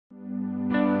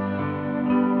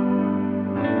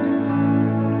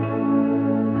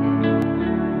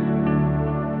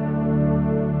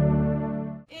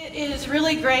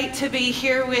really great to be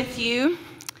here with you.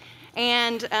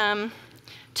 And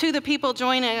to the people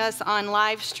joining us on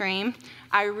live stream,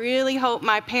 I really hope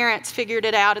my parents figured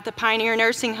it out at the Pioneer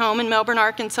Nursing Home in Melbourne,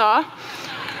 Arkansas.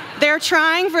 They're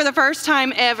trying for the first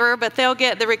time ever, but they'll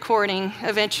get the recording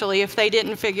eventually if they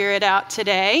didn't figure it out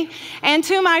today. And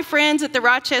to my friends at the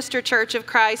Rochester Church of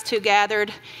Christ who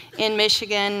gathered in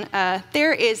Michigan,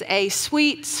 there is a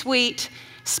sweet, sweet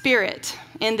spirit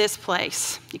in this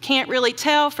place. You can't really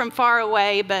tell from far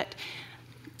away, but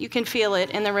you can feel it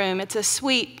in the room. It's a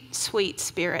sweet, sweet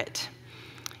spirit.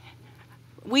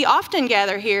 We often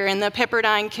gather here in the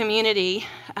Pepperdine community,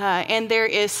 and there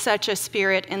is such a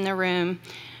spirit in the room.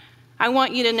 I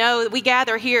want you to know that we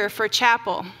gather here for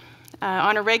chapel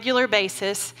on a regular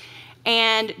basis,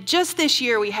 and just this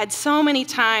year we had so many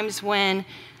times when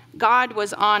God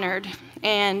was honored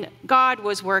and God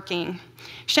was working.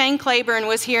 Shane Claiborne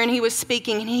was here and he was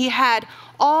speaking, and he had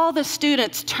all the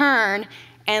students turn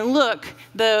and look.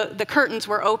 The curtains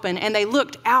were open, and they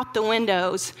looked out the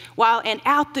windows and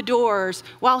out the doors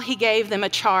while he gave them a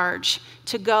charge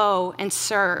to go and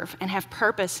serve and have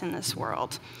purpose in this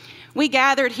world. We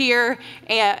gathered here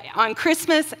on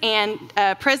Christmas, and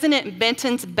President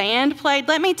Benton's band played.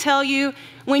 Let me tell you,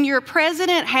 when your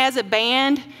president has a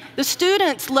band, the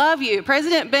students love you.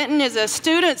 President Benton is a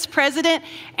student's president,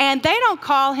 and they don't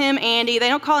call him Andy. They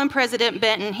don't call him President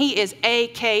Benton. He is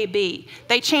AKB.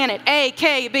 They chant it,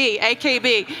 AKB,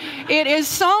 AKB. It is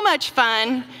so much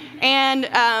fun, and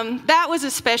that was a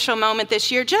special moment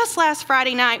this year. Just last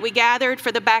Friday night, we gathered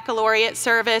for the baccalaureate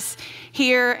service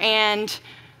here and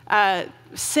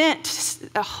sent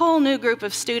a whole new group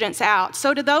of students out.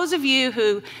 So to those of you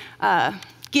who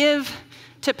give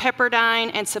to Pepperdine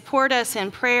and support us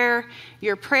in prayer,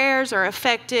 your prayers are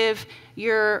effective.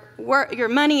 Your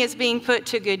money is being put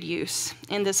to good use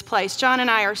in this place. John and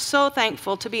I are so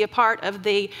thankful to be a part of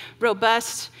the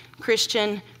robust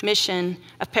Christian mission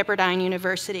of Pepperdine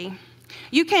University.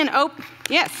 You can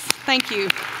yes, thank you.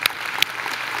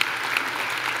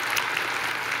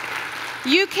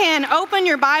 You can open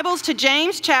your Bibles to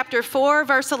James chapter 4,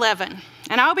 verse 11.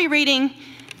 And I'll be reading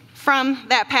from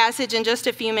that passage in just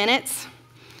a few minutes.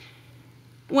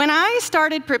 When I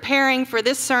started preparing for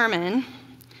this sermon,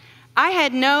 I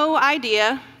had no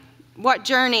idea what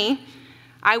journey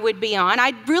I would be on.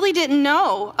 I really didn't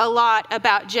know a lot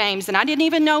about James, and I didn't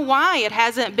even know why it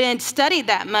hasn't been studied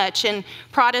that much in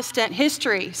Protestant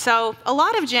history. So a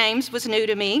lot of James was new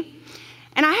to me.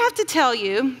 And I have to tell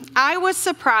you, I was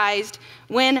surprised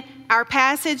when our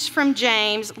passage from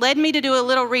James led me to do a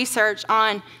little research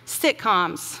on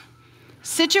sitcoms,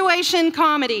 situation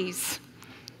comedies.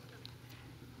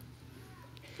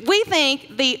 We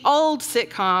think the old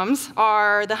sitcoms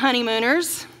are The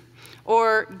Honeymooners,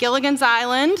 or Gilligan's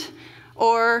Island,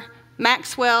 or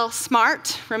Maxwell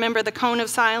Smart. Remember the Cone of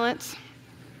Silence?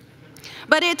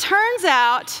 But it turns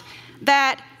out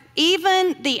that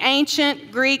even the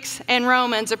ancient Greeks and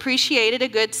Romans appreciated a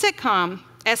good sitcom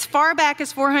as far back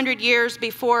as 400 years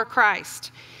before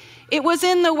Christ. It was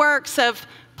in the works of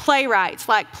playwrights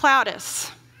like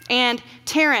Plautus and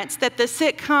Terence that the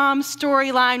sitcom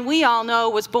storyline we all know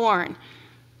was born.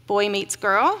 Boy meets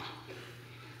girl,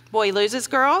 boy loses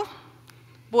girl,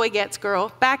 boy gets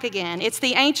girl back again. It's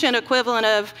the ancient equivalent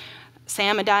of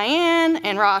Sam and Diane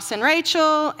and Ross and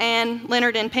Rachel and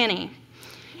Leonard and Penny.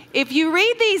 If you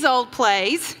read these old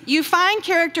plays, you find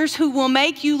characters who will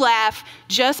make you laugh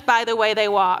just by the way they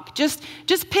walk. Just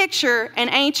picture an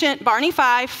ancient Barney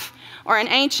Fife or an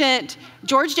ancient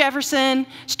George Jefferson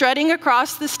strutting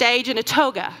across the stage in a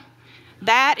toga.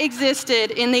 That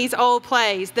existed in these old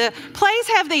plays. The plays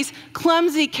have these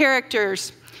clumsy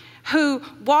characters who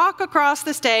walk across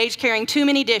the stage carrying too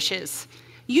many dishes.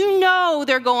 You know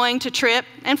they're going to trip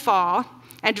and fall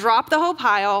and drop the whole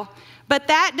pile, but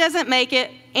that doesn't make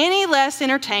it any less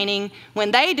entertaining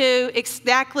when they do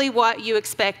exactly what you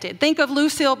expected. Think of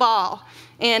Lucille Ball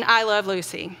in I Love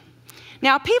Lucy.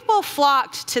 Now, people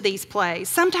flocked to these plays.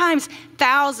 Sometimes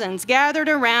thousands gathered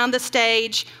around the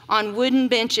stage on wooden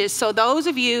benches. So those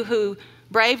of you who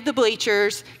braved the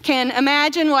bleachers can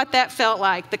imagine what that felt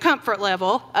like, the comfort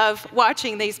level of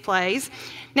watching these plays.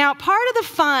 Now, part of the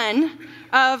fun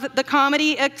of the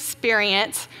comedy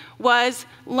experience was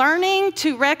learning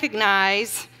to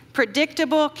recognize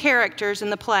predictable characters in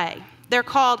the play. They're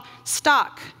called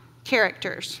stock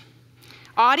characters.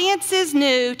 Audiences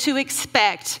knew to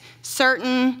expect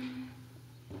certain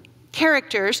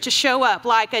characters to show up,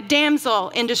 like a damsel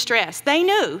in distress. They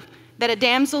knew that a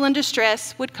damsel in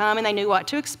distress would come, and they knew what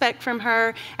to expect from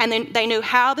her, and then they knew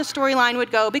how the storyline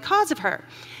would go because of her.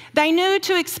 They knew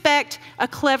to expect a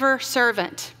clever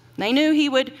servant They knew he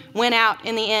would win out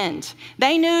in the end.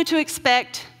 They knew to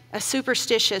expect a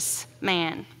superstitious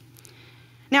man.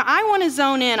 Now, I want to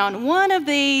zone in on one of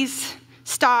these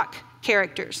stock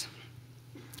characters.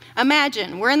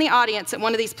 Imagine we're in the audience at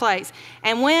one of these plays,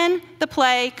 and when the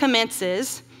play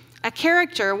commences, a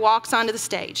character walks onto the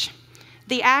stage.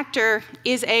 The actor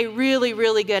is a really,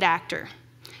 really good actor.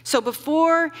 So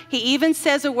before he even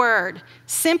says a word,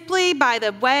 simply by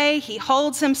the way he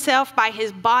holds himself, by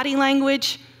his body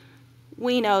language,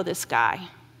 we know this guy.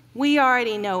 We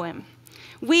already know him.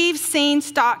 We've seen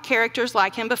stock characters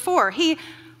like him before. He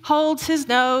holds his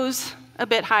nose a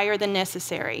bit higher than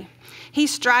necessary. He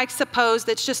strikes a pose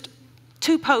that's just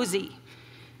too posy.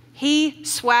 He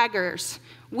swaggers.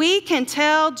 We can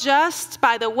tell just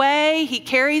by the way he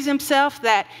carries himself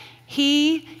that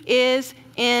he is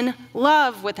in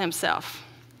love with himself.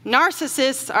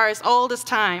 Narcissists are as old as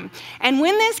time. And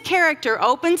when this character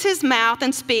opens his mouth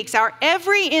and speaks, our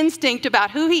every instinct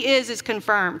about who he is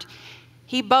confirmed.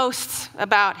 He boasts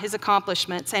about his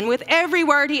accomplishments, and with every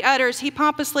word he utters, he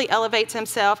pompously elevates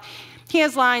himself. He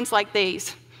has lines like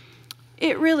these: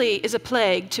 "It really is a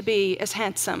plague to be as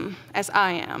handsome as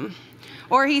I am."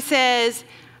 Or he says,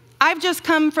 "I've just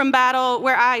come from battle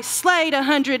where I slayed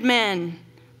 100 men,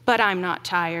 but I'm not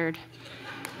tired."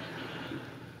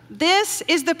 This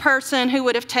is the person who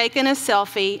would have taken a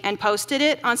selfie and posted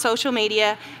it on social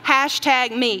media,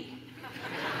 #me.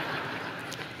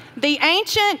 The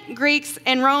ancient Greeks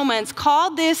and Romans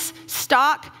called this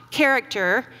stock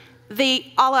character the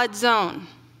aladzon,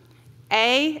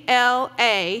 A-L-A-Z-O-N,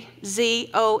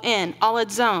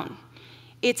 aladzon.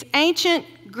 It's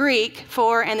ancient Greek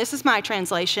for, and this is my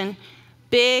translation,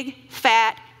 big,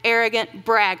 fat, arrogant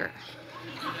bragger.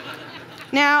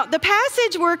 Now, the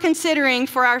passage we're considering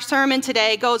for our sermon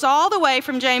today goes all the way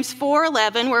from James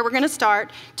 4:11, where we're going to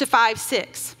start, to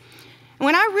 5:6.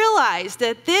 When I realized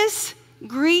that this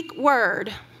Greek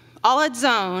word,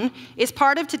 aladzon, is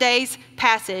part of today's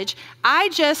passage, I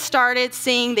just started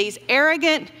seeing these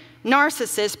arrogant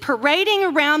narcissists parading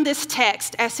around this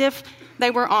text as if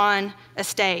they were on a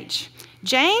stage.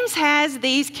 James has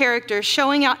this character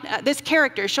showing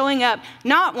up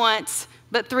not once,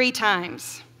 but 3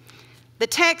 times. The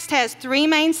text has 3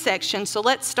 main sections, so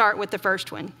let's start with the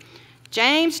first one.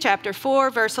 James chapter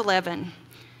 4, verse 11.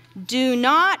 "Do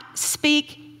not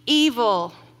speak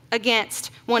evil against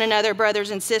one another,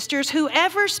 brothers and sisters.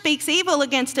 Whoever speaks evil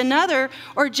against another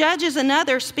or judges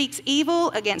another speaks evil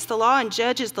against the law and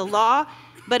judges the law.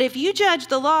 But if you judge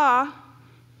the law,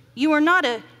 you are not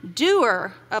a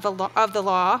doer of the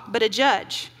law, but a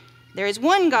judge. There is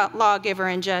one lawgiver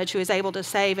and judge who is able to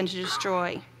save and to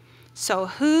destroy. So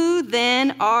who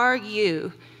then are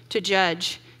you to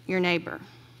judge your neighbor?"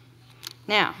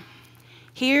 Now,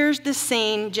 here's the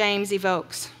scene James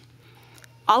evokes.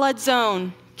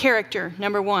 Aladzon, character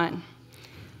number 1.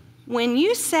 When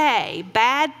you say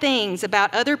bad things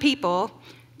about other people,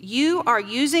 you are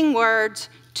using words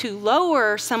to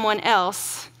lower someone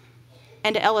else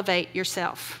and to elevate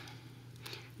yourself.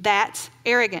 That's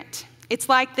arrogant. It's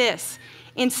like this.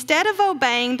 Instead of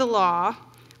obeying the law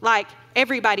like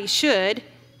everybody should,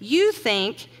 you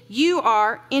think you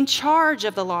are in charge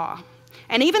of the law.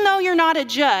 And even though you're not a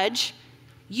judge,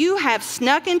 you have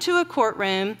snuck into a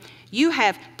courtroom, you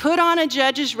have put on a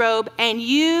judge's robe, and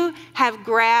you have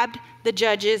grabbed the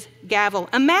judge's gavel.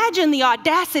 Imagine the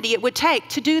audacity it would take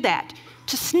to do that,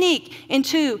 to sneak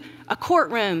into a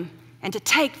courtroom and to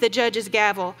take the judge's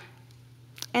gavel.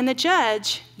 And the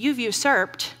judge you've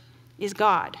usurped is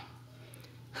God.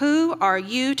 Who are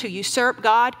you to usurp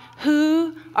God?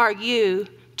 Who are you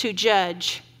to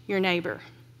judge your neighbor?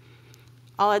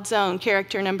 Aladzon,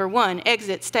 character number 1,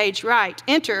 exit stage right.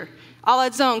 Enter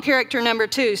aladzon, character number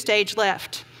 2, stage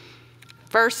left.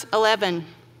 Verse 11.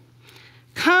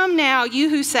 "Come now, you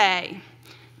who say,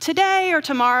 today or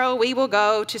tomorrow we will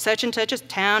go to such and such a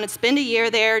town and spend a year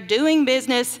there doing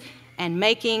business and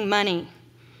making money.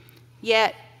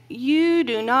 Yet you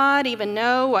do not even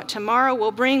know what tomorrow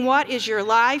will bring. What is your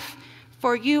life?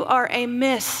 For you are a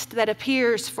mist that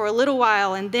appears for a little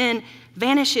while and then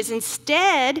vanishes.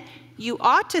 Instead, you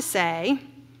ought to say,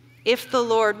 if the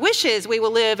Lord wishes, we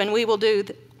will live and we will do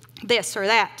this or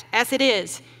that. As it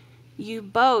is, you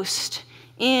boast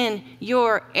in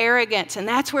your arrogance." And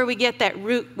that's where we get that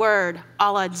root word,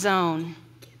 aladzon.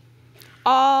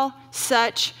 All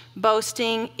such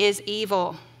boasting is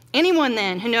evil. Anyone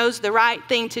then who knows the right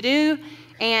thing to do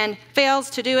and fails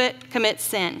to do it commits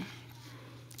sin.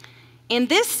 In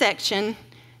this section,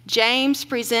 James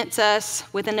presents us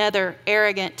with another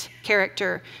arrogant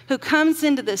character who comes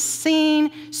into the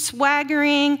scene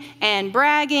swaggering and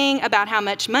bragging about how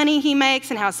much money he makes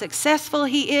and how successful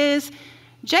he is.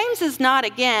 James is not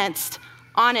against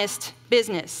honest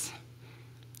business.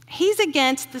 He's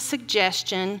against the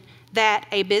suggestion that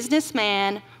a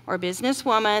businessman or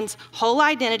businesswoman's whole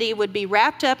identity would be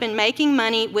wrapped up in making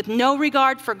money with no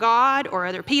regard for God or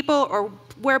other people or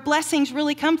where blessings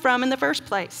really come from in the first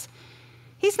place.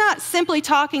 He's not simply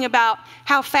talking about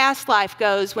how fast life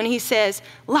goes when he says,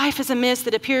 life is a mist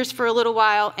that appears for a little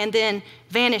while and then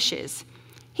vanishes.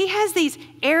 He has these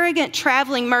arrogant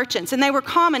traveling merchants, and they were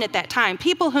common at that time,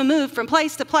 people who moved from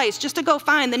place to place just to go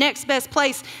find the next best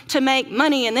place to make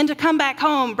money and then to come back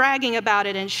home bragging about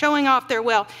it and showing off their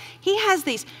wealth. He has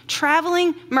these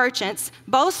traveling merchants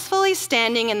boastfully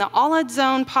standing in the olive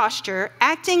zone posture,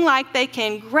 acting like they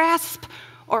can grasp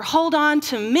or hold on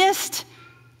to mist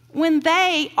when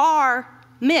they are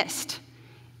mist.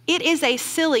 It is a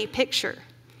silly picture.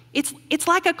 It's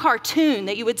like a cartoon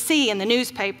that you would see in the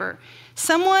newspaper.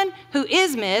 Someone who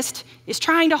is mist is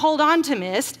trying to hold on to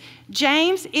mist.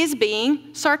 James is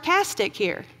being sarcastic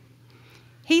here.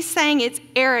 He's saying it's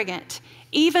arrogant,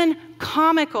 even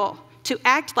comical, to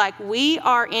act like we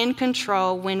are in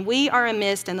control when we are a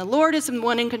mist and the Lord is the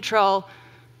one in control,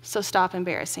 so stop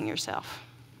embarrassing yourself.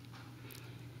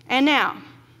 And now,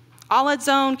 Olive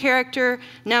Zone character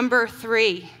number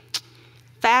 3.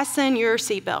 Fasten your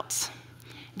seatbelts.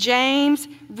 James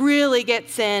really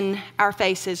gets in our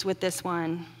faces with this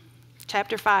one.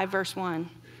 Chapter 5, verse 1.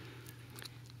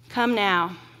 Come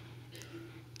now,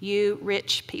 you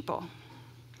rich people.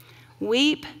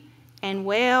 Weep and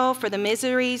wail for the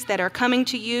miseries that are coming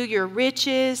to you. Your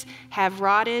riches have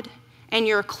rotted, and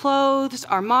your clothes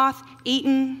are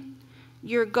moth-eaten.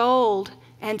 Your gold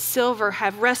and silver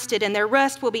have rusted, and their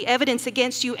rust will be evidence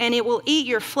against you, and it will eat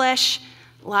your flesh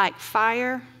like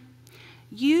fire.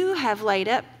 You have laid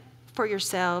up for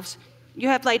yourselves, you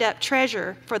have laid up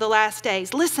treasure for the last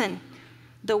days. Listen,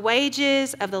 the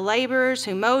wages of the laborers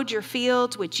who mowed your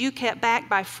fields, which you kept back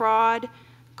by fraud,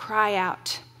 cry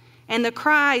out. And the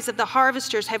cries of the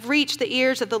harvesters have reached the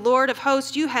ears of the Lord of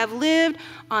hosts. You have lived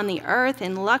on the earth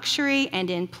in luxury and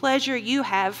in pleasure. You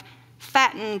have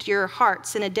fattened your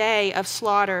hearts in a day of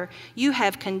slaughter. You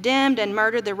have condemned and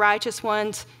murdered the righteous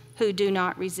ones who do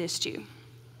not resist you.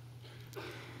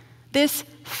 This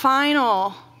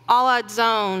final Olive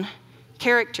Zone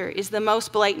character is the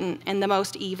most blatant and the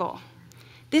most evil.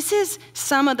 This is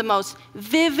some of the most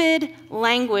vivid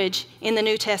language in the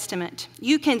New Testament.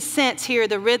 You can sense here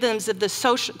the rhythms of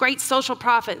the great social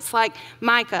prophets like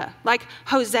Micah, like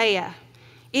Hosea.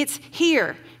 It's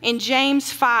here in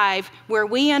James 5 where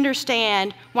we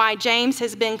understand why James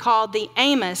has been called the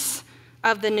Amos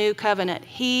of the New Covenant.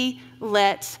 He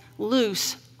lets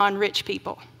loose on rich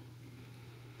people.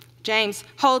 James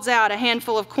holds out a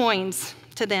handful of coins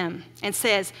to them and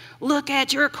says, look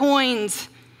at your coins.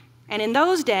 And in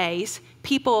those days,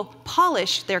 people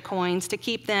polished their coins to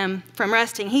keep them from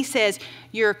rusting. He says,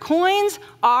 your coins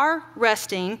are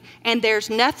rusting, and there's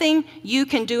nothing you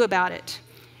can do about it.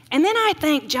 And then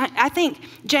I think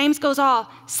James goes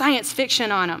all science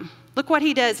fiction on them. Look what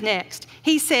he does next.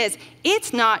 He says,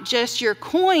 it's not just your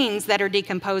coins that are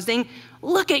decomposing.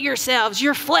 Look at yourselves.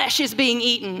 Your flesh is being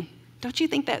eaten. Don't you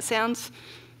think that sounds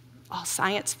all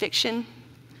science fiction?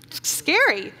 It's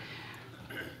scary.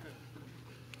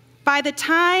 By the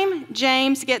time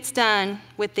James gets done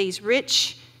with these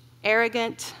rich,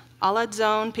 arrogant, Olive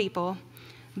Zone people,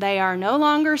 they are no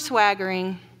longer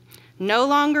swaggering, no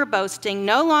longer boasting,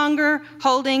 no longer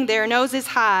holding their noses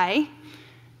high.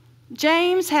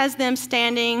 James has them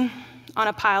standing on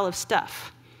a pile of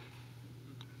stuff.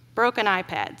 Broken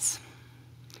iPads,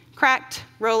 cracked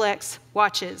Rolex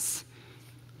watches,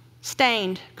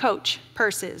 stained Coach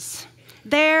purses.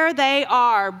 There they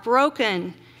are,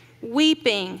 broken,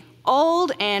 weeping,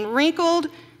 old and wrinkled,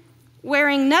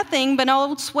 wearing nothing but an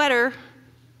old sweater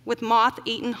with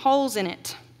moth-eaten holes in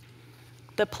it.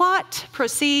 The plot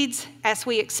proceeds as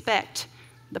we expect.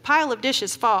 The pile of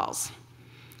dishes falls.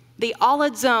 The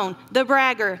Olive Zone, the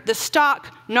bragger, the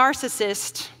stock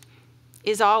narcissist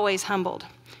is always humbled.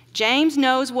 James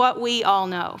knows what we all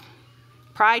know.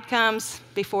 Pride comes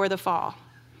before the fall.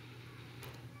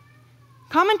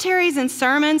 Commentaries and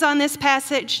sermons on this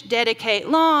passage dedicate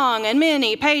long and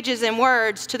many pages and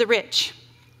words to the rich.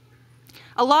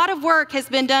 A lot of work has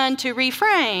been done to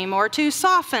reframe or to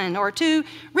soften or to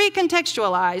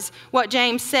recontextualize what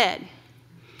James said.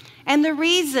 And the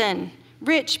reason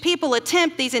rich people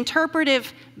attempt these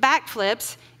interpretive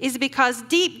backflips is because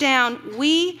deep down,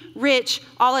 we rich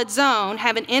Olive Zone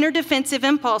have an inner defensive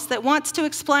impulse that wants to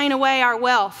explain away our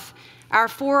wealth, our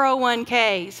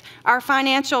 401ks, our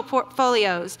financial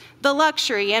portfolios, the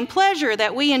luxury and pleasure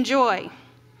that we enjoy.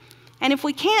 And if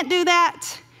we can't do that,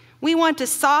 We want to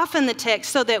soften the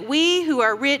text so that we who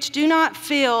are rich do not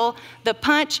feel the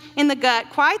punch in the gut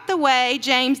quite the way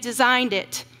James designed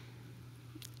it.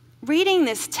 Reading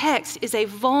this text is a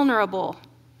vulnerable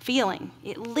feeling.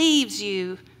 It leaves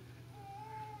you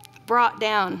brought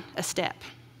down a step.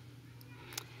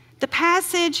 The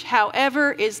passage,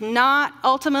 however, is not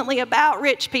ultimately about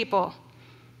rich people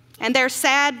and their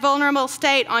sad, vulnerable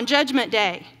state on Judgment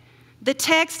Day. The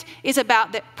text is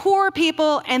about the poor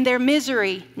people and their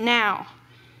misery now.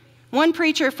 One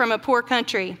preacher from a poor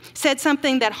country said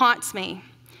something that haunts me.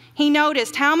 He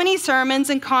noticed how many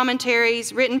sermons and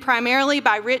commentaries written primarily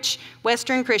by rich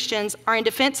Western Christians are in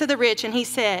defense of the rich, and he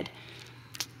said,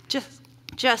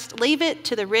 just leave it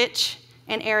to the rich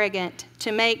and arrogant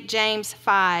to make James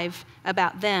 5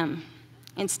 about them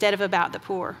instead of about the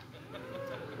poor.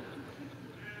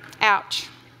 Ouch.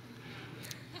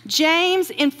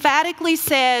 James emphatically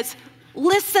says,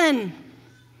 listen.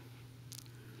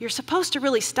 You're supposed to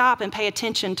really stop and pay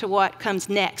attention to what comes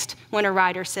next when a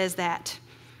writer says that.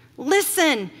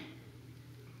 Listen.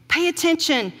 Pay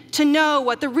attention to know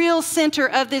what the real center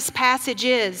of this passage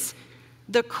is.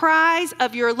 The cries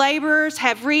of your laborers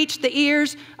have reached the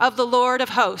ears of the Lord of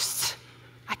hosts.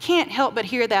 I can't help but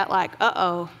hear that like,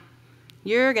 uh-oh,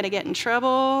 you're going to get in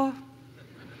trouble.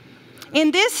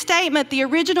 In this statement, the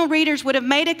original readers would have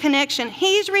made a connection.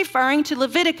 He's referring to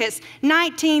Leviticus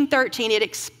 19:13. It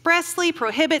expressly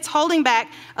prohibits holding back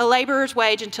a laborer's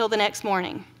wage until the next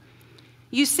morning.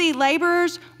 You see,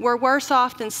 laborers were worse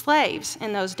off than slaves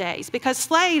in those days because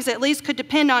slaves at least could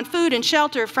depend on food and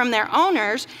shelter from their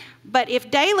owners. But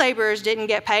if day laborers didn't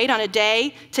get paid on a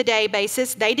day-to-day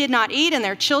basis, they did not eat and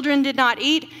their children did not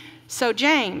eat. So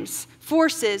James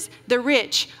forces the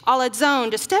rich, all at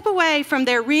zone, to step away from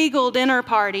their regal dinner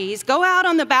parties, go out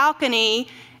on the balcony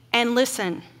and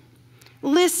listen.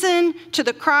 Listen to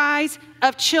the cries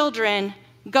of children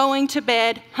going to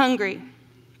bed hungry.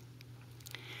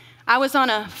 I was on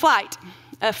a flight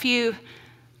a few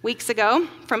weeks ago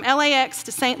from LAX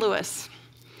to St. Louis,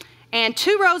 and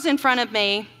 2 rows in front of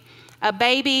me, a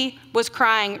baby was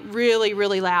crying really,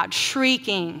 really loud,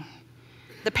 shrieking.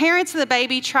 The parents of the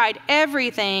baby tried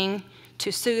everything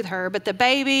to soothe her, but the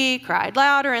baby cried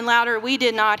louder and louder. We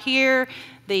did not hear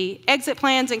the exit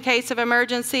plans in case of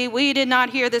emergency. We did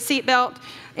not hear the seatbelt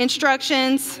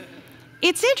instructions.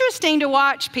 It's interesting to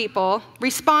watch people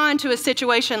respond to a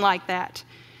situation like that.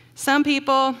 Some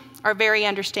people are very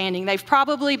understanding. They've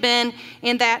probably been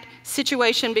in that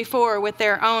situation before with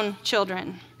their own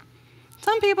children.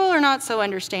 Some people are not so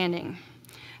understanding.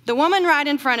 The woman right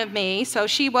in front of me, so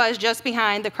she was just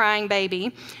behind the crying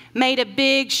baby, made a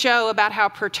big show about how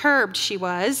perturbed she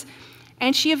was,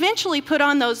 and she eventually put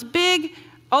on those big,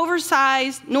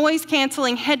 oversized,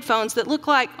 noise-canceling headphones that look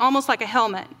like almost like a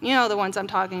helmet. You know the ones I'm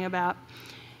talking about.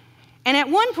 And at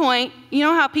one point, you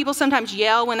know how people sometimes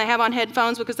yell when they have on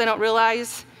headphones because they don't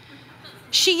realize?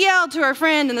 She yelled to her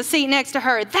friend in the seat next to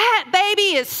her, "That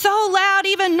baby is so loud,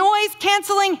 even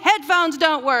noise-canceling headphones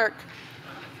don't work."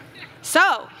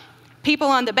 So, people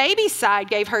on the baby's side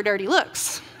gave her dirty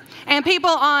looks, and people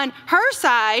on her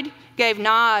side gave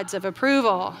nods of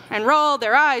approval and rolled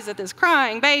their eyes at this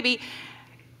crying baby.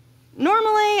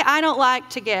 Normally, I don't like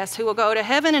to guess who will go to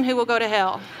heaven and who will go to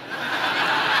hell.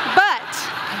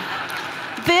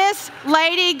 But this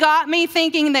lady got me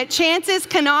thinking that chances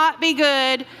cannot be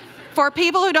good for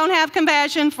people who don't have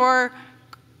compassion for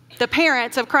the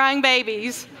parents of crying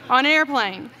babies on an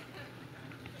airplane.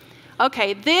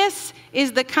 Okay, this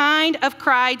is the kind of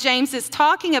cry James is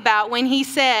talking about when he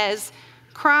says,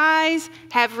 cries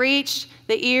have reached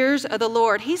the ears of the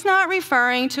Lord. He's not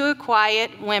referring to a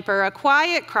quiet whimper, a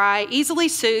quiet cry, easily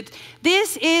soothed.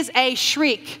 This is a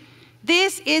shriek.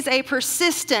 This is a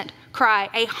persistent cry,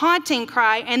 a haunting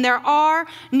cry, and there are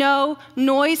no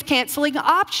noise-canceling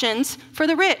options for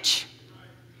the rich.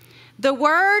 The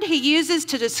word he uses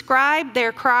to describe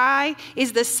their cry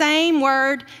is the same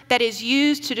word that is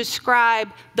used to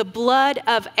describe the blood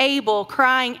of Abel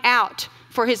crying out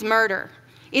for his murder.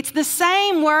 It's the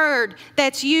same word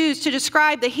that's used to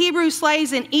describe the Hebrew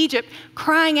slaves in Egypt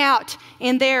crying out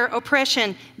in their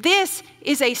oppression. This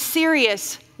is a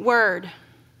serious word.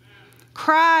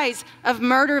 Cries of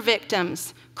murder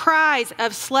victims, cries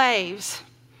of slaves,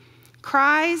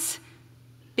 cries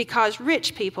because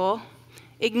rich people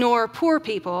ignore poor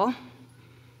people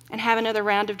and have another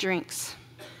round of drinks.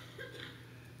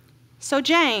 So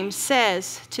James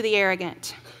says to the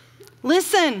arrogant,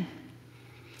 listen,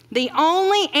 the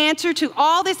only answer to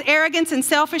all this arrogance and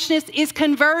selfishness is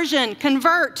conversion.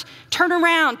 Convert, turn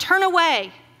around, turn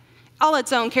away. All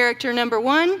its own character, number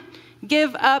 1,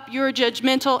 give up your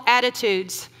judgmental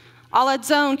attitudes. All its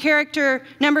own character,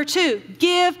 number 2,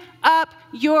 give up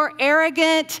your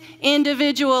arrogant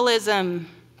individualism.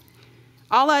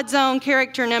 Aulad's own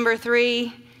character number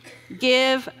 3,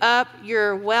 give up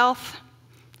your wealth,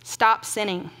 stop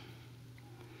sinning.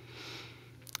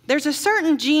 There's a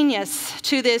certain genius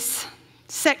to this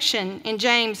section in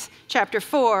James chapter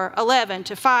 4, 11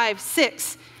 to 5,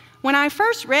 6. When I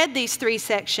first read these 3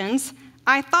 sections,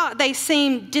 I thought they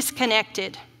seemed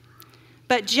disconnected.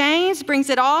 But James brings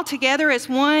it all together as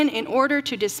one in order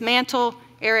to dismantle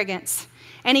arrogance.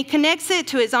 And he connects it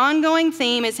to his ongoing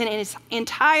theme as in his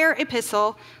entire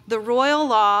epistle, the royal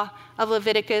law of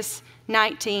Leviticus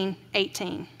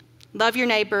 19:18. Love your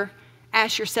neighbor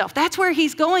as yourself. That's where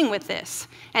he's going with this.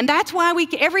 And that's why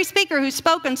every speaker who's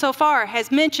spoken so far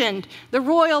has mentioned the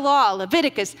royal law,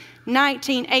 Leviticus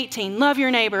 19:18. Love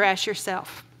your neighbor as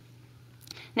yourself.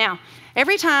 Now,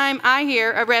 every time I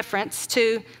hear a reference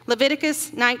to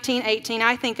Leviticus 19:18,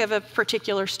 I think of a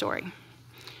particular story.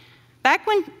 Back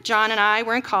when John and I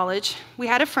were in college, we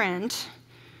had a friend.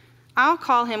 I'll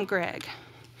call him Greg.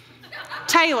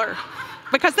 Taylor,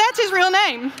 because that's his real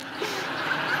name.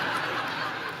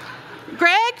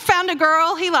 Greg found a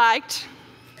girl he liked.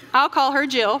 I'll call her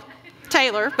Jill.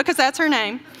 Taylor, because that's her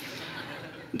name.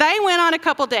 They went on a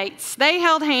couple dates. They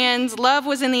held hands, love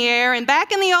was in the air, and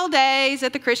back in the old days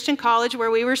at the Christian college where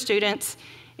we were students,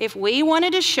 if we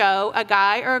wanted to show a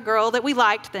guy or a girl that we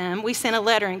liked them, we sent a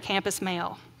letter in campus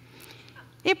mail.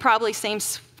 It probably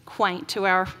seems quaint to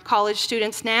our college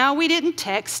students now. We didn't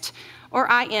text or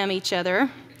IM each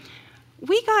other.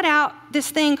 We got out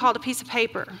this thing called a piece of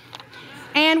paper.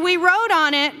 And we wrote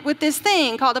on it with this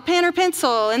thing called a pen or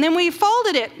pencil, and then we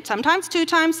folded it, sometimes 2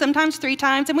 times, sometimes 3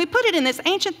 times, and we put it in this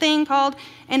ancient thing called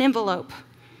an envelope.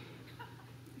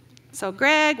 So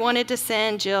Greg wanted to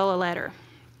send Jill a letter.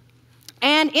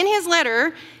 And in his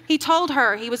letter, he told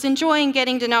her he was enjoying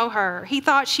getting to know her. He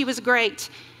thought she was great.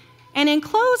 And in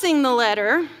closing the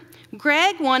letter,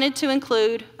 Greg wanted to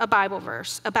include a Bible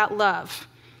verse about love.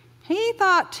 He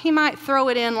thought he might throw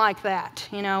it in like that.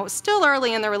 You know, it was still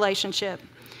early in the relationship.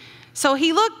 So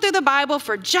he looked through the Bible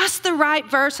for just the right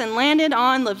verse and landed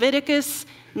on Leviticus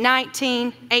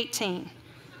 19:18.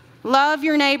 Love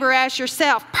your neighbor as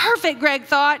yourself. Perfect, Greg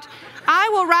thought. I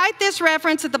will write this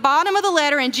reference at the bottom of the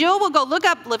letter, and Jill will go look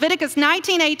up Leviticus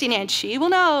 19:18, and she will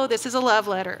know this is a love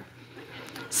letter.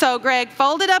 So Greg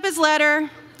folded up his letter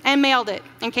and mailed it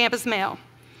in campus mail.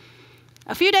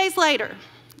 A few days later,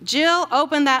 Jill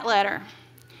opened that letter.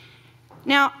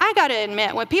 Now, I got to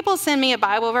admit, when people send me a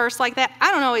Bible verse like that, I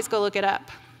don't always go look it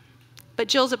up. But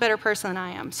Jill's a better person than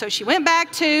I am. So she went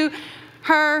back to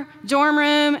her dorm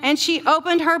room, and she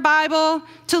opened her Bible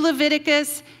to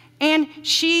Leviticus, and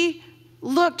she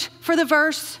looked for the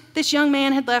verse this young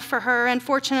man had left for her.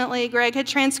 Unfortunately, Greg had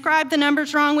transcribed the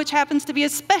numbers wrong, which happens to be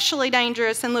especially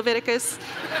dangerous in Leviticus.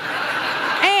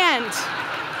 And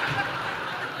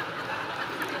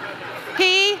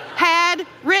he had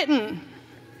written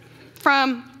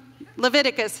from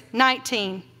Leviticus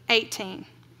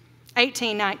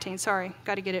 18:19, sorry,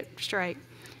 got to get it straight.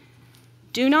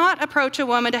 Do not approach a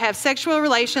woman to have sexual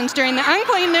relations during the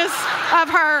uncleanness of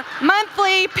her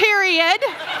monthly period.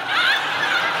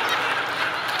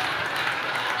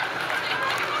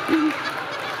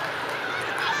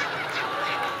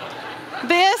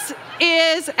 This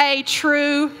is a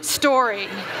true story.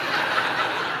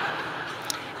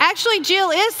 Actually,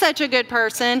 Jill is such a good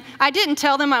person. I didn't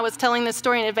tell them I was telling this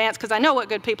story in advance because I know what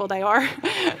good people they are.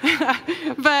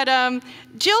 But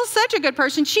Jill's such a good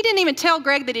person, she didn't even tell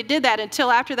Greg that he did that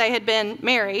until after they had been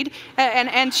married.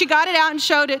 And she got it out and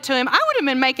showed it to him. I would have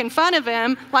been making fun of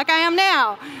him like I am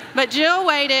now. But Jill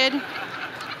waited,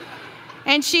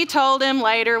 and she told him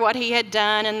later what he had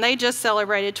done, and they just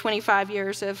celebrated 25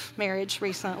 years of marriage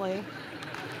recently.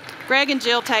 Greg and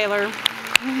Jill Taylor.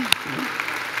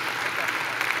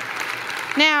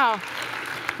 Now,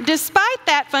 despite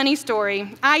that funny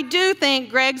story, I do think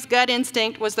Greg's gut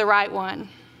instinct was the right one.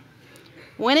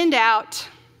 When in doubt,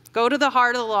 go to the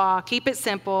heart of the law, keep it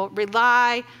simple,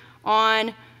 rely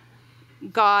on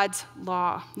God's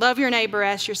law. Love your neighbor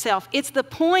as yourself. It's the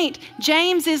point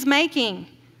James is making.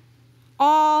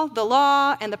 All the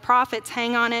law and the prophets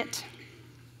hang on it.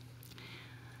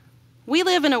 We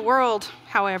live in a world,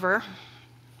 however,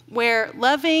 where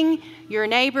loving your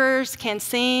neighbors can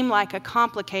seem like a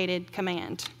complicated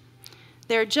command.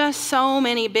 There are just so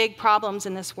many big problems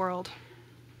in this world.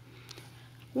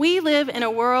 We live in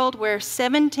a world where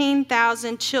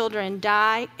 17,000 children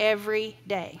die every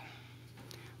day,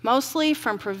 mostly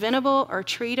from preventable or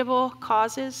treatable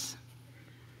causes.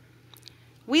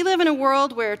 We live in a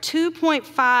world where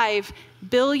 2.5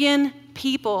 billion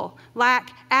people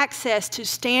lack access to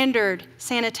standard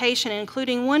sanitation,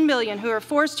 including 1 million who are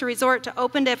forced to resort to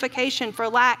open defecation for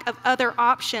lack of other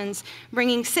options,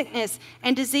 bringing sickness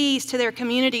and disease to their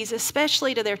communities,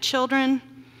 especially to their children.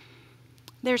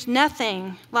 There's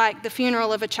nothing like the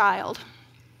funeral of a child.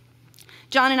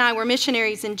 John and I were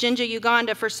missionaries in Jinja,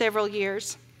 Uganda for several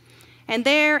years. And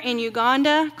there in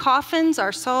Uganda, coffins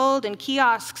are sold in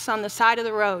kiosks on the side of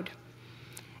the road.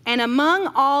 And among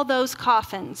all those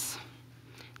coffins,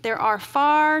 there are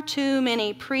far too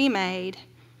many pre-made,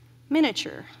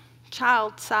 miniature,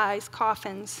 child-sized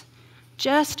coffins,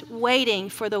 just waiting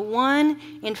for the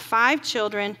 1 in 5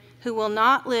 children who will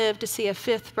not live to see a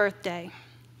 5th birthday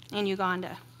in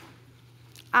Uganda.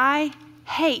 I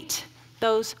hate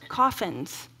those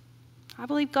coffins. I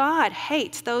believe God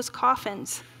hates those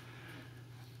coffins.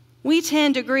 We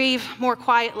tend to grieve more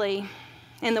quietly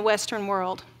in the Western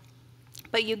world,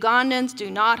 but Ugandans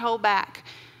do not hold back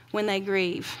when they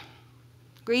grieve.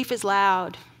 Grief is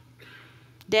loud.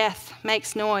 Death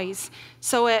makes noise.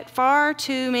 So at far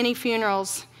too many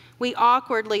funerals, we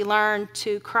awkwardly learn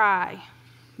to cry,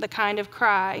 the kind of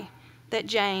cry that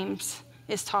James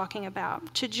is talking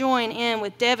about, to join in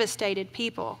with devastated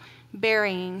people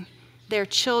burying their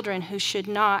children who should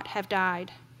not have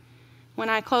died. When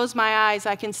I close my eyes,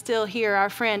 I can still hear our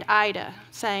friend Ida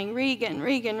saying, "Regan,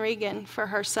 Regan, Regan," for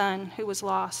her son who was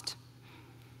lost.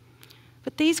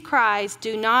 But these cries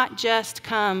do not just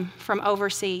come from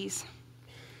overseas.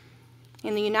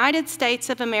 In the United States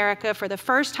of America, for the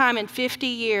first time in 50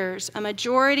 years, a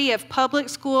majority of public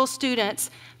school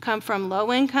students come from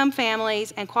low-income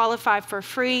families and qualify for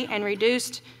free and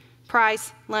reduced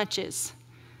price lunches.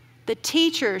 The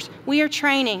teachers we are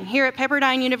training here at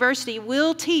Pepperdine University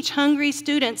will teach hungry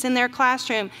students in their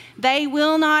classroom. They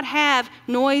will not have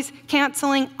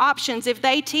noise-canceling options if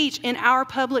they teach in our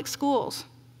public schools.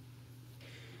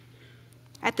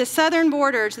 At the southern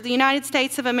borders of the United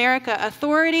States of America,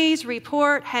 authorities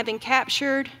report having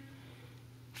captured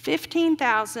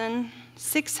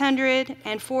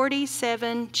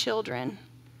 15,647 children.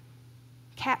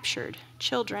 Captured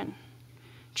children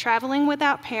traveling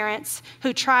without parents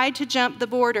who tried to jump the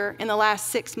border in the last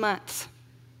 6 months.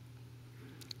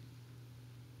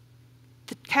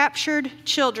 The captured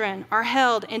children are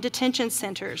held in detention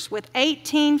centers with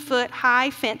 18-foot-high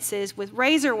fences with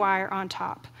razor wire on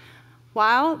top.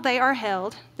 While they are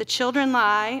held, the children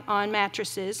lie on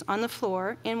mattresses on the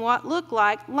floor in what look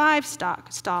like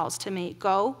livestock stalls to me.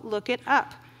 Go look it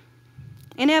up.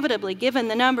 Inevitably, given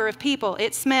the number of people,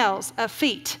 it smells of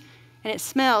feet and it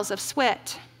smells of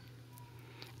sweat.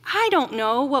 I don't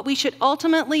know what we should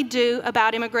ultimately do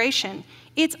about immigration.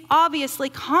 It's obviously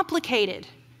complicated.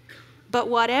 But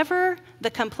whatever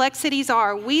the complexities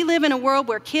are, we live in a world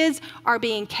where kids are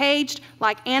being caged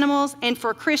like animals, and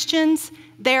for Christians,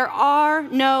 there are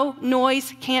no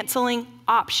noise-canceling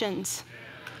options.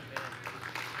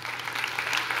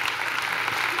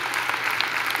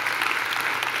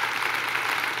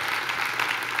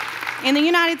 In the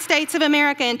United States of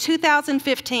America in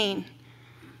 2015,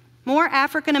 more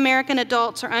African American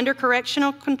adults are under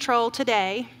correctional control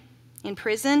today, in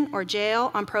prison or jail,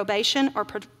 on probation or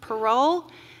parole,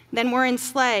 than were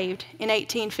enslaved in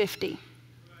 1850.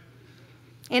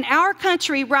 In our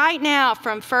country right now,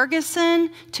 from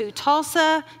Ferguson to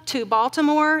Tulsa to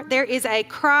Baltimore, there is a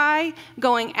cry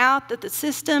going out that the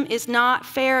system is not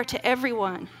fair to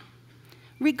everyone.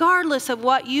 Regardless of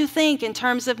what you think in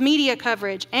terms of media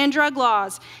coverage and drug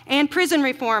laws and prison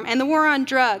reform and the war on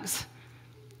drugs,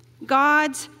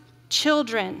 God's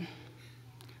children,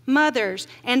 mothers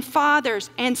and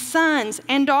fathers and sons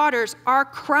and daughters are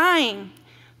crying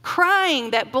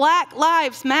that Black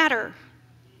lives matter.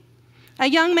 A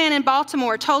young man in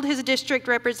Baltimore told his district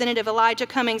representative, Elijah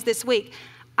Cummings, this week,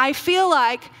 "I feel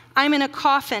like I'm in a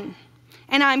coffin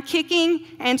and I'm kicking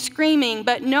and screaming,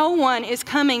 but no one is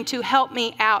coming to help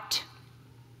me out."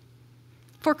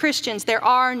 For Christians, there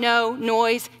are no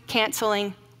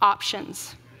noise-canceling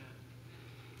options.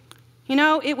 You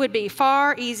know, it would be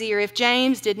far easier if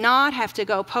James did not have to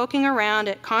go poking around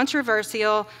at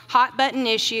controversial, hot-button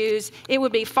issues. It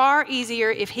would be far easier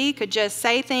if he could just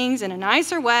say things in a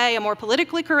nicer way, a more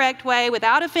politically correct way,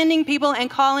 without offending people and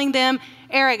calling them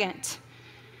arrogant.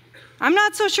 I'm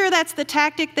not so sure that's the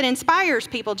tactic that inspires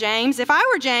people, James. If I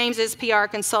were James's PR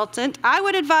consultant, I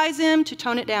would advise him to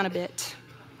tone it down a bit.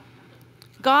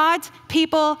 God's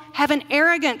people have an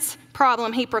arrogance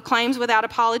problem, he proclaims without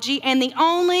apology, and the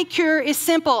only cure is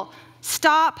simple.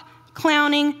 Stop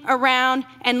clowning around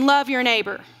and love your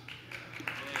neighbor.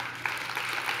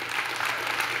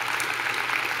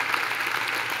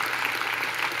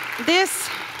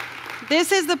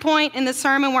 This is the point in the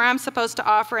sermon where I'm supposed to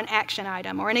offer an action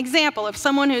item or an example of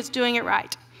someone who's doing it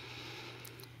right.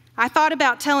 I thought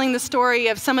about telling the story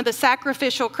of some of the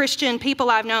sacrificial Christian people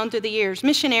I've known through the years,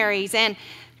 missionaries and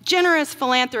generous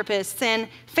philanthropists and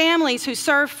families who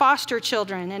serve foster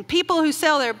children and people who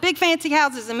sell their big fancy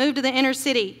houses and move to the inner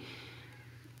city.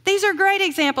 These are great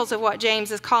examples of what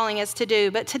James is calling us to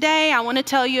do, but today I want to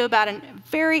tell you about a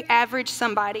very average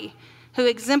somebody who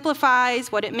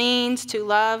exemplifies what it means to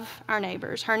love our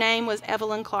neighbors. Her name was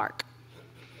Evelyn Clark.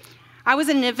 I was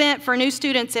at an event for new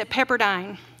students at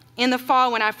Pepperdine in the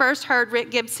fall when I first heard Rick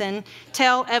Gibson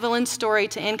tell Evelyn's story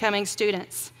to incoming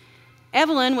students.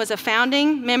 Evelyn was a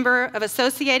founding member of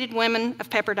Associated Women of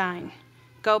Pepperdine,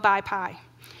 Go Buy Pie,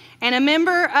 and a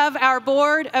member of our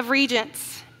Board of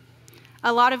Regents.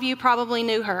 A lot of you probably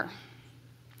knew her.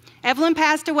 Evelyn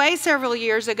passed away several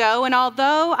years ago, and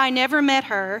although I never met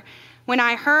her, when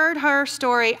I heard her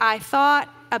story, I thought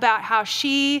about how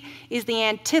she is the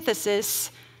antithesis,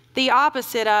 the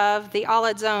opposite of the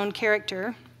Olive Zone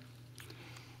character.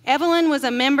 Evelyn was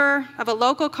a member of a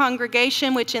local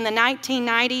congregation which in the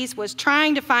 1990s was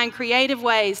trying to find creative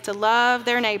ways to love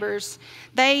their neighbors.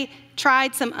 They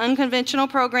tried some unconventional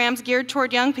programs geared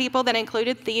toward young people that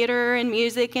included theater and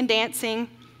music and dancing.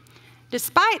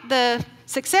 Despite the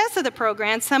success of the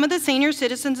program, some of the senior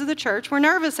citizens of the church were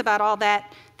nervous about all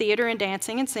that theater and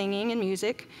dancing and singing and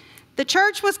music. The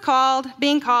church was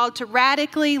being called to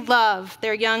radically love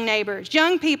their young neighbors,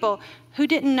 young people who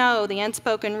didn't know the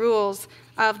unspoken rules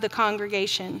of the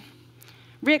congregation.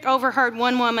 Rick overheard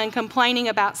one woman complaining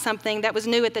about something that was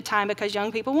new at the time because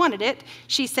young people wanted it.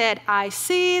 She said, "I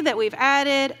see that we've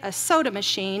added a soda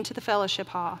machine to the fellowship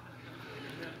hall."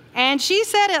 And she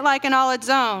said it like an Olive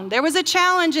Zone. There was a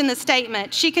challenge in the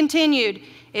statement. She continued,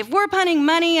 "If we're putting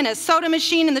money in a soda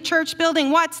machine in the church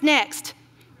building, what's next?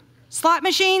 Slot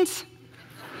machines?"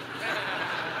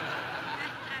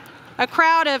 A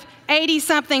crowd of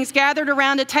 80-somethings gathered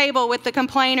around a table with the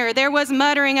complainer. There was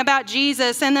muttering about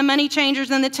Jesus and the money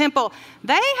changers in the temple.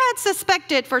 They had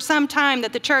suspected for some time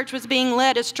that the church was being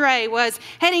led astray, was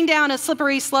heading down a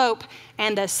slippery slope,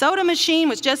 and the soda machine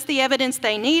was just the evidence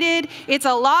they needed. It's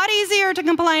a lot easier to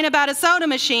complain about a soda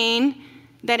machine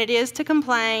than it is to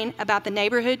complain about the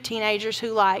neighborhood teenagers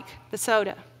who like the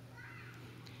soda.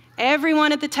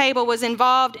 Everyone at the table was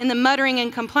involved in the muttering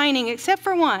and complaining except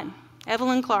for one,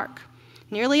 Evelyn Clark.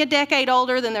 Nearly a decade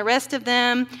older than the rest of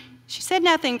them, she said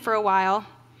nothing for a while.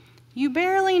 You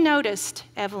barely noticed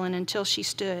Evelyn until she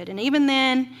stood, and even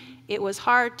then, it was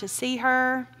hard to see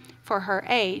her, for her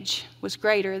age was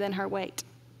greater than her weight.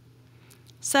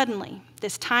 Suddenly,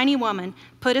 this tiny woman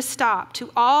put a stop to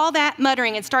all that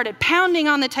muttering and started pounding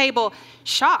on the table.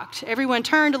 Shocked, everyone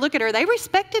turned to look at her. They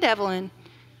respected Evelyn.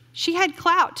 She had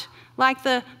clout, like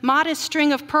the modest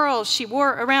string of pearls she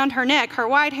wore around her neck. Her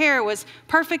white hair was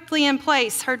perfectly in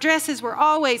place. Her dresses were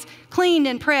always cleaned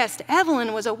and pressed.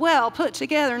 Evelyn was a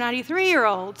well-put-together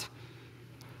 93-year-old.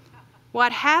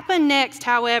 What happened next,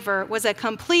 however, was a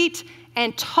complete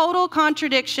and total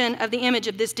contradiction of the image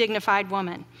of this dignified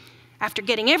woman. After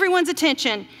getting everyone's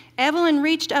attention, Evelyn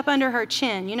reached up under her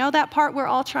chin. You know that part we're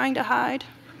all trying to hide?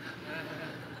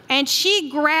 And she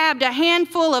grabbed a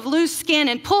handful of loose skin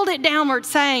and pulled it downward,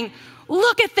 saying,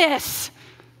 "Look at this."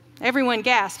 Everyone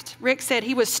gasped. Rick said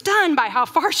he was stunned by how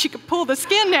far she could pull the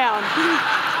skin down.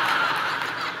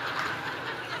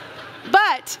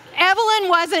 But Evelyn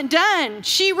wasn't done.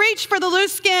 She reached for the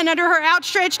loose skin under her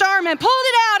outstretched arm and pulled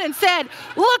it out and said,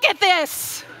 "Look at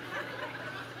this."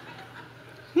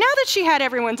 Now that she had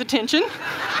everyone's attention,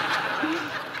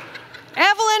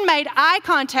 Evelyn made eye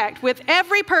contact with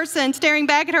every person staring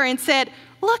back at her and said,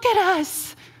 "Look at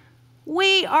us.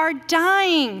 We are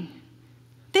dying.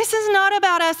 This is not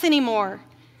about us anymore.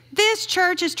 This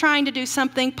church is trying to do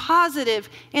something positive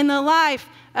in the life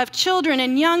of children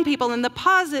and young people, in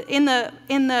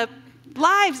the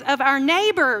lives of our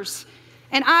neighbors.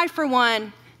 And I, for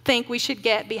one, think we should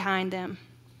get behind them."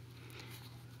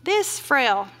 This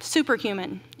frail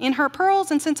superhuman, in her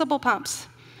pearls and sensible pumps,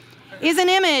 is an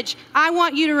image I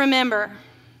want you to remember.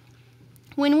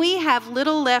 When we have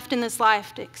little left in this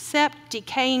life except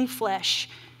decaying flesh,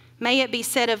 may it be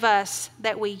said of us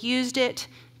that we used it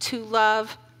to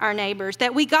love our neighbors,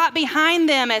 that we got behind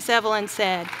them, as Evelyn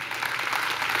said.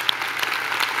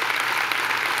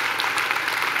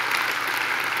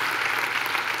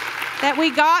 That we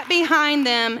got behind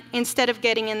them instead of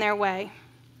getting in their way.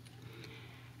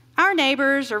 Our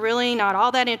neighbors are really not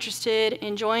all that interested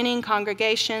in joining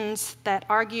congregations that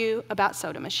argue about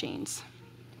soda machines,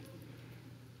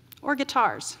 or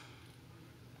guitars,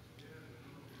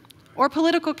 or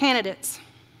political candidates.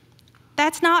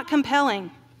 That's not compelling.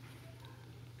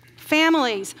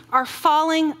 Families are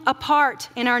falling apart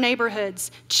in our neighborhoods.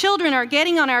 Children are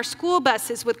getting on our school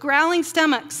buses with growling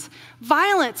stomachs.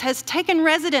 Violence has taken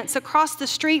residence across the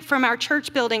street from our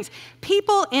church buildings.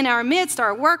 People in our midst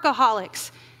are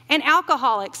workaholics and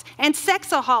alcoholics and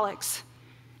sexaholics.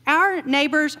 Our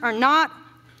neighbors are not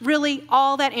really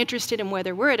all that interested in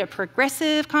whether we're at a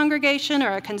progressive congregation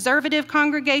or a conservative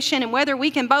congregation, and whether we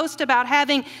can boast about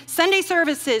having Sunday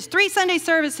services, 3 Sunday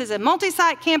services, and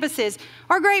multi-site campuses,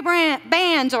 or great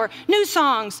bands, or new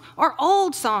songs, or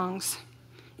old songs.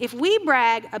 If we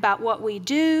brag about what we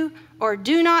do or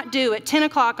do not do at 10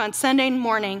 o'clock on Sunday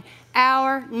morning,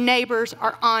 our neighbors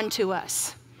are on to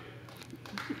us.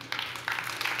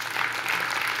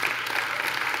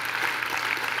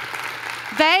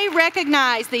 They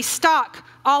recognize the stock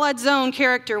Allah's zone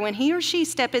character when he or she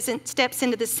steps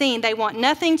into the scene. They want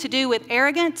nothing to do with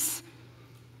arrogance.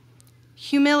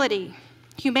 Humanity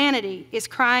is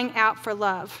crying out for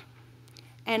love.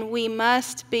 And we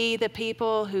must be the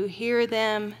people who hear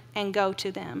them and go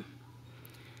to them.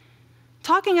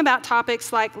 Talking about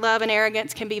topics like love and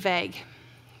arrogance can be vague.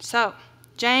 So,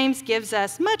 James gives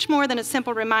us much more than a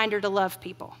simple reminder to love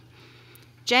people.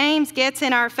 James gets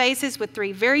in our faces with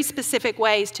 3 very specific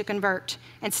ways to convert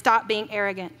and stop being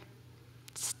arrogant,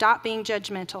 stop being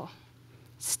judgmental,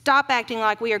 stop acting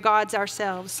like we are gods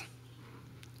ourselves.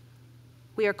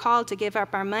 We are called to give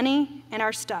up our money and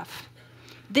our stuff.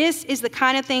 This is the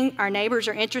kind of thing our neighbors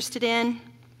are interested in: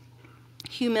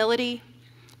 humility,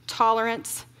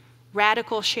 tolerance,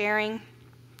 radical sharing,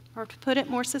 or to put it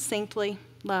more succinctly,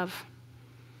 love.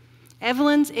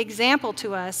 Evelyn's example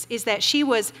to us is that she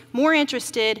was more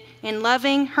interested in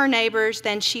loving her neighbors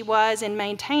than she was in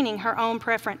maintaining her own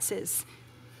preferences.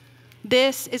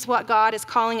 This is what God is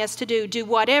calling us to do. Do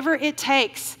whatever it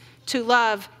takes to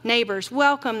love neighbors.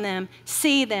 Welcome them,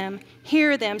 see them,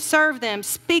 hear them, serve them,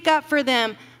 speak up for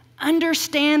them,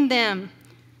 understand them.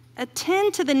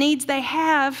 Attend to the needs they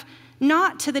have,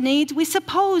 not to the needs we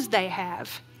suppose they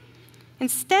have.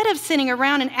 Instead of sitting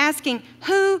around and asking,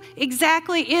 who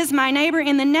exactly is my neighbor,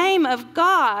 in the name of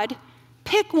God,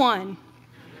 pick one.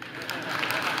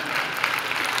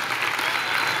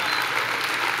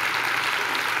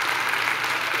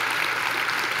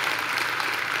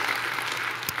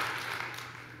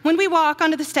 When we walk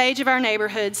onto the stage of our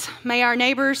neighborhoods, may our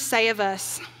neighbors say of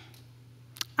us,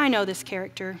 I know this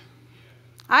character.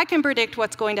 I can predict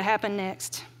what's going to happen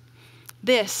next.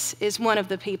 This is one of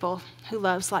the people who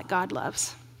loves like God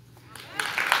loves.